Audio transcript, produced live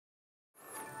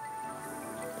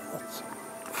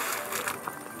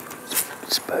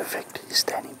looks perfect. He's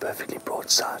standing perfectly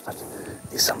broadside. But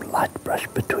there's some light brush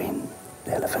between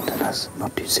the elephant and us.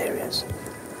 Not too serious.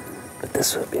 But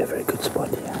this would be a very good spot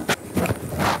here.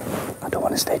 I don't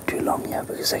want to stay too long here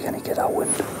because they're going to get our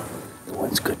wind. The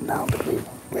wind's good now, but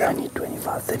we're only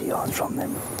 25, 30 yards from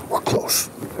them. We're close.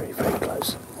 Very, very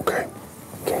close. Okay.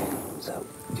 Okay, so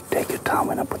you take your time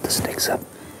when I put the sticks up.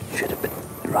 Shoot a bit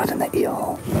right in the ear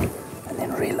hole, and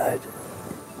then reload.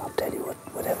 I'll tell you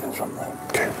what happens from there.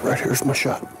 Okay, right here's my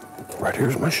shot. Right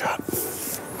here's my shot.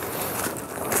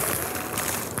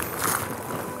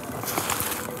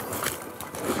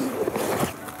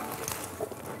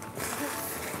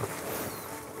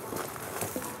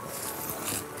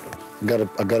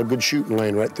 I got a good shooting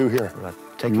lane right through here. Right.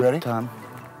 Take you your ready? time.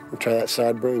 We'll try that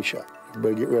side brain shot.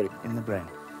 Everybody get ready. In the brain.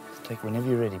 Take whenever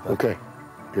you're ready, bud. Okay,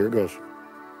 here it goes.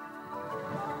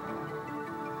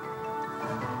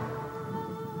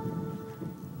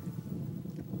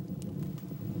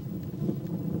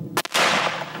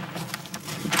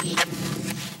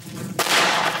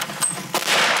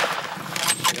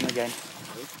 Hit him again.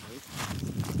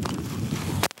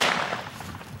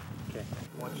 Okay,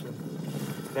 watch them.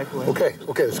 Back away.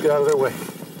 Okay, let's get out of their way.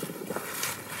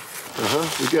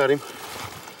 We got him.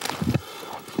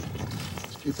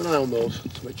 Let's keep an eye on those.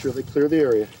 Let's make sure they clear the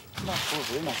area.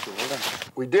 Very nice. Well done.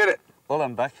 We did it. Well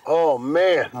done, Buck. Oh,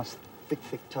 man. Nice,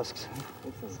 thick tusks.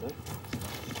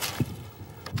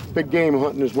 Big game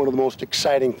hunting is one of the most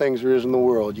exciting things there is in the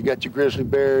world. You got your grizzly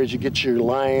bears, you get your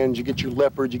lions, you get your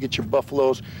leopards, you get your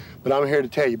buffaloes. But I'm here to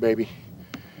tell you, baby,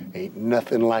 ain't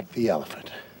nothing like the elephant.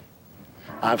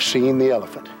 I've seen the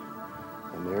elephant,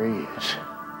 and there he is.